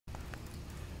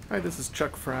Hi, this is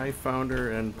Chuck Frey,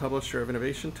 founder and publisher of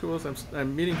Innovation Tools.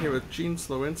 I'm meeting here with Gene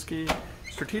Slowinski,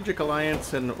 Strategic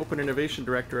Alliance and Open Innovation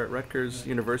Director at Rutgers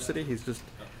University. He's just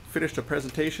finished a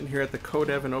presentation here at the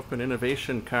CoDev Open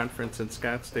Innovation Conference in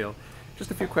Scottsdale. Just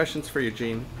a few questions for you,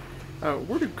 Gene.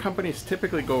 Where do companies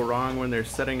typically go wrong when they're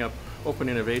setting up open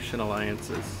innovation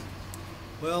alliances?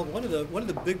 Well, one of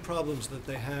the big problems that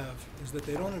they have is that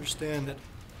they don't understand that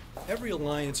every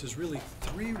alliance is really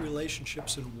three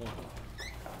relationships in one.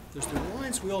 There's the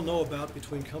alliance we all know about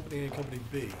between company A and company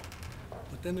B,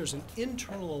 but then there's an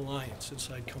internal alliance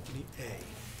inside company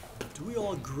A. Do we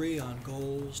all agree on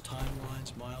goals,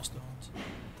 timelines, milestones?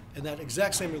 And that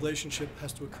exact same relationship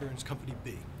has to occur in company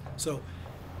B. So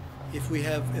if we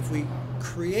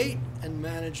create and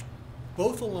manage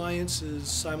both alliances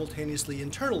simultaneously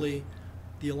internally,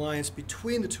 the alliance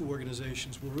between the two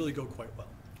organizations will really go quite well.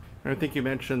 I think you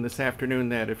mentioned this afternoon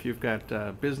that if you've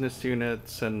got business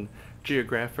units and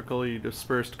geographically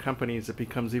dispersed companies, it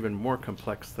becomes even more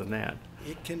complex than that.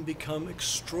 It can become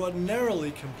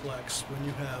extraordinarily complex when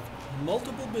you have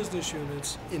multiple business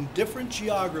units in different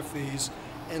geographies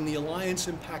and the alliance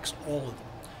impacts all of them.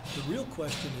 The real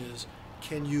question is,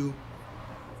 can you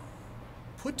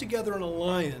put together an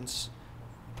alliance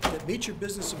that meets your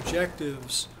business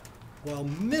objectives while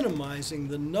minimizing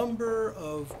the number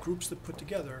of groups that put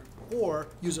together, or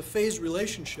use a phased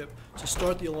relationship to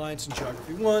start the alliance in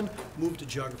geography 1, move to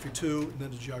geography 2, and then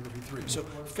to geography 3. So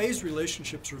phased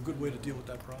relationships are a good way to deal with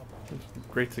that problem.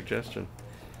 Great suggestion.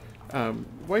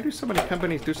 Why do so many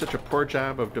companies do such a poor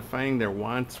job of defining their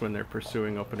wants when they're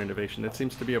pursuing open innovation? It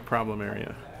seems to be a problem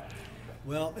area.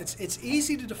 Well, it's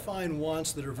easy to define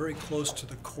wants that are very close to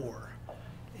the core.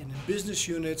 And in business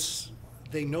units,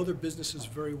 they know their businesses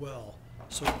very well.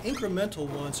 So incremental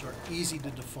wants are easy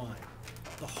to define.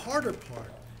 The harder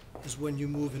part is when you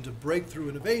move into breakthrough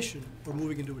innovation or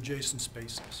moving into adjacent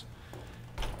spaces.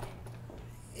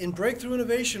 In breakthrough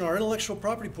innovation, our intellectual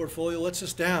property portfolio lets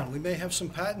us down. We may have some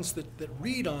patents that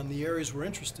read on the areas we're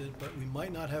interested, but we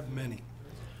might not have many.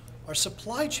 Our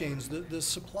supply chains, the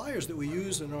suppliers that we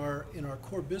use in our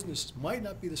core business might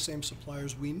not be the same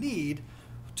suppliers we need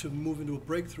to move into a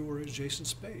breakthrough or adjacent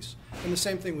space. And the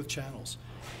same thing with channels.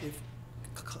 If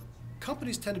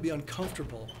companies tend to be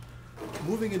uncomfortable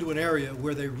moving into an area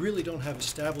where they really don't have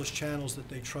established channels that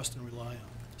they trust and rely on.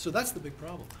 So that's the big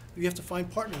problem. You have to find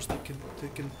partners that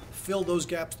can fill those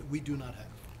gaps that we do not have.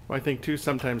 Well, I think too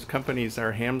sometimes companies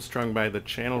are hamstrung by the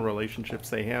channel relationships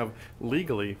they have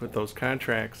legally with those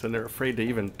contracts, and they're afraid to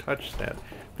even touch that.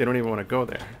 They don't even want to go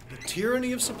there. The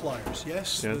tyranny of suppliers,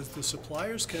 yes. The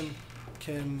suppliers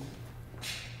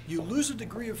you lose a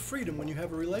degree of freedom when you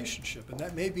have a relationship, and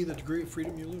that may be the degree of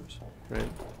freedom you lose. Right.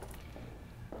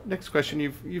 Next question.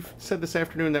 You've said this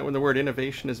afternoon that when the word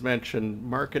innovation is mentioned,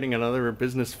 marketing and other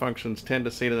business functions tend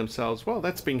to say to themselves, well,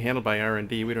 that's being handled by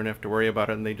R&D, we don't have to worry about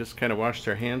it, and they just kind of wash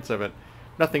their hands of it.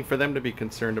 Nothing for them to be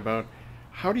concerned about.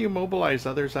 How do you mobilize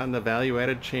others on the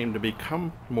value-added chain to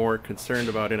become more concerned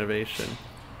about innovation?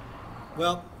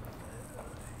 Well,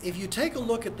 if you take a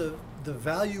look at the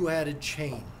value-added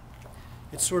chain,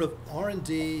 it's sort of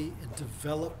R&D and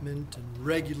development and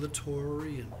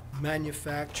regulatory and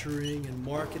manufacturing and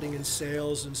marketing and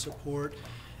sales and support.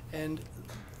 And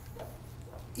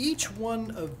each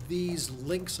one of these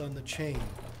links on the chain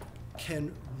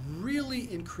can really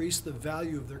increase the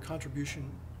value of their contribution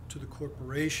to the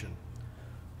corporation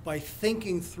by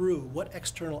thinking through what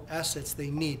external assets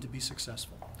they need to be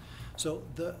successful. So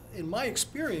in my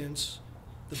experience,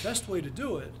 the best way to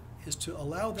do it is to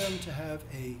allow them to have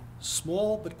a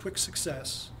small but quick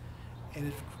success, and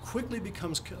it quickly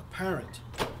becomes apparent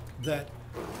that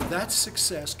that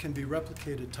success can be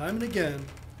replicated time and again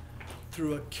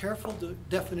through a careful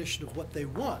definition of what they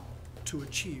want to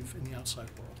achieve in the outside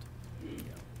world.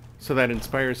 Yeah. So that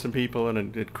inspires some people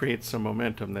and it creates some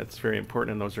momentum that's very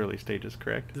important in those early stages,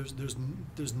 correct?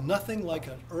 There's nothing like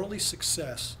an early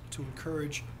success to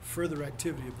encourage further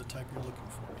activity of the type you're looking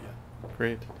for. Yeah.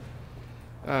 Great.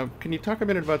 Can you talk a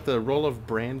minute about the role of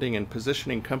branding and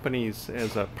positioning companies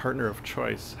as a partner of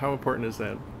choice? How important is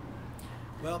that?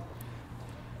 Well,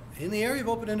 in the area of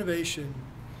open innovation,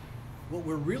 what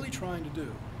we're really trying to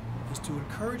do is to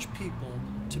encourage people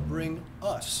to bring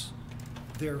us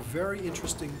their very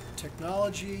interesting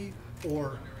technology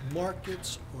or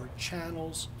markets or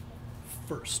channels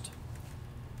first.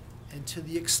 And to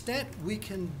the extent we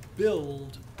can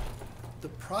build the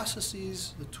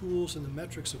processes, the tools, and the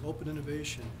metrics of open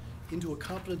innovation into a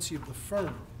competency of the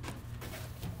firm,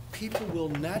 people will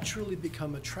naturally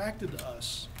become attracted to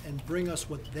us and bring us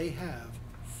what they have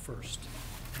first.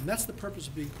 And that's the purpose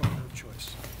of being partner of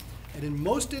choice. And in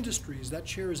most industries, that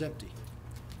chair is empty.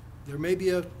 There may be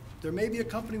a there may be a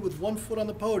company with one foot on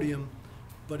the podium,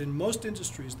 but in most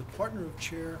industries, the partner of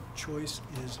chair choice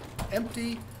is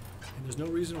empty, and there's no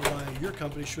reason why your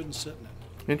company shouldn't sit in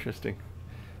it. Interesting.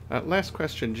 Last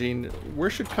question, Gene. Where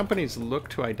should companies look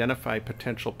to identify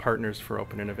potential partners for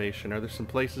open innovation? Are there some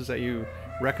places that you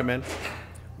recommend?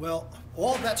 Well,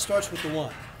 all of that starts with the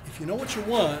want. If you know what you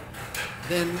want,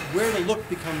 then where to look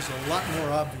becomes a lot more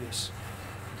obvious.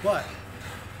 But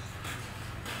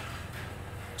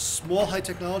small high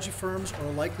technology firms are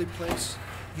a likely place.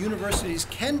 Universities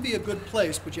can be a good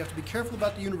place, but you have to be careful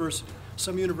about the university.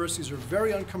 Some universities are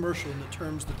very uncommercial in the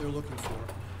terms that they're looking for.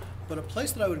 But a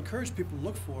place that I would encourage people to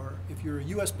look for, if you're a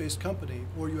US-based company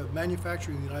or you have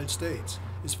manufacturing in the United States,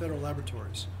 is federal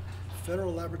laboratories.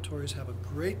 Federal laboratories have a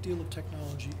great deal of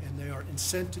technology, and they are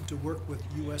incented to work with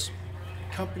US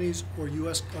companies or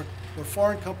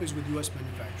foreign companies with US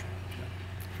manufacturing.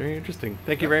 Very interesting.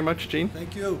 Thank you very much, Gene.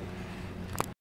 Thank you.